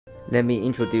Let me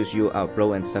introduce you our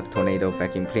blow and suck tornado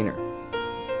vacuum cleaner.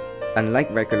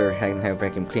 Unlike regular handheld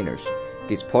vacuum cleaners,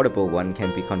 this portable one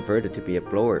can be converted to be a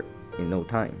blower in no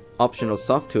time. Optional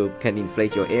soft tube can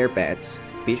inflate your air beds,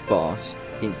 beach balls,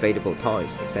 inflatable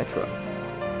toys, etc.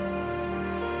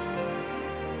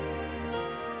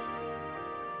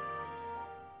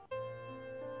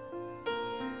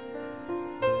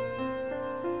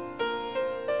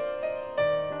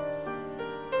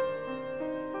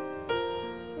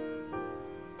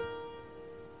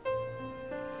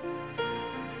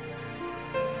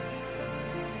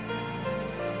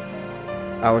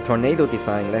 Our tornado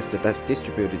design lets the dust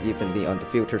distribute evenly on the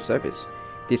filter surface.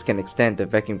 This can extend the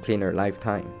vacuum cleaner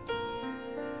lifetime.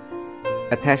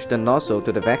 Attach the nozzle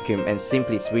to the vacuum and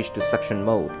simply switch to suction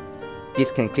mode.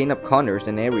 This can clean up corners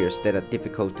and areas that are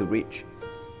difficult to reach.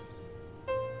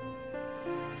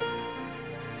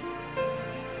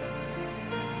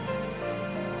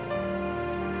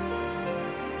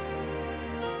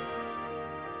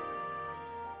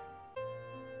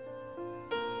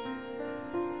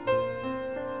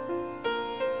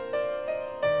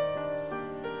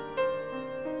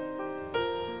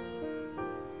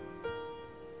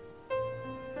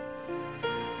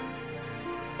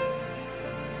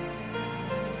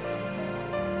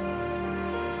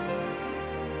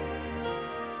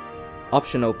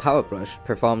 Optional power brush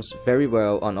performs very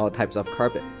well on all types of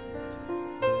carpet.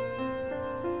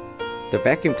 The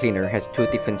vacuum cleaner has two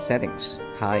different settings,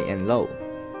 high and low.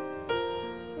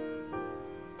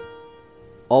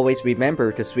 Always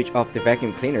remember to switch off the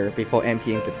vacuum cleaner before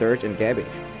emptying the dirt and garbage.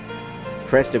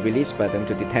 Press the release button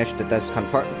to detach the dust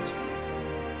compartment.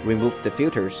 Remove the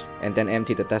filters and then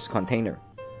empty the dust container.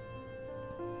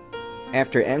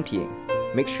 After emptying,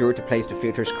 make sure to place the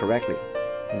filters correctly.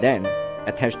 Then,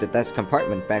 attach the dust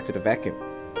compartment back to the vacuum.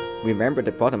 Remember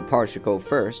the bottom part should go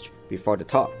first before the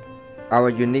top. Our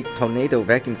unique Tornado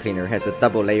vacuum cleaner has a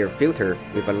double layer filter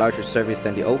with a larger surface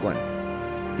than the old one.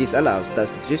 This allows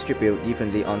dust to distribute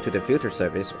evenly onto the filter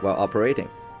surface while operating.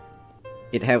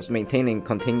 It helps maintaining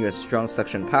continuous strong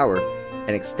suction power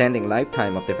and extending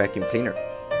lifetime of the vacuum cleaner.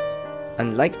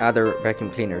 Unlike other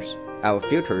vacuum cleaners, our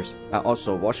filters are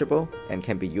also washable and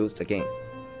can be used again.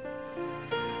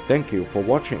 Thank you for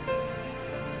watching.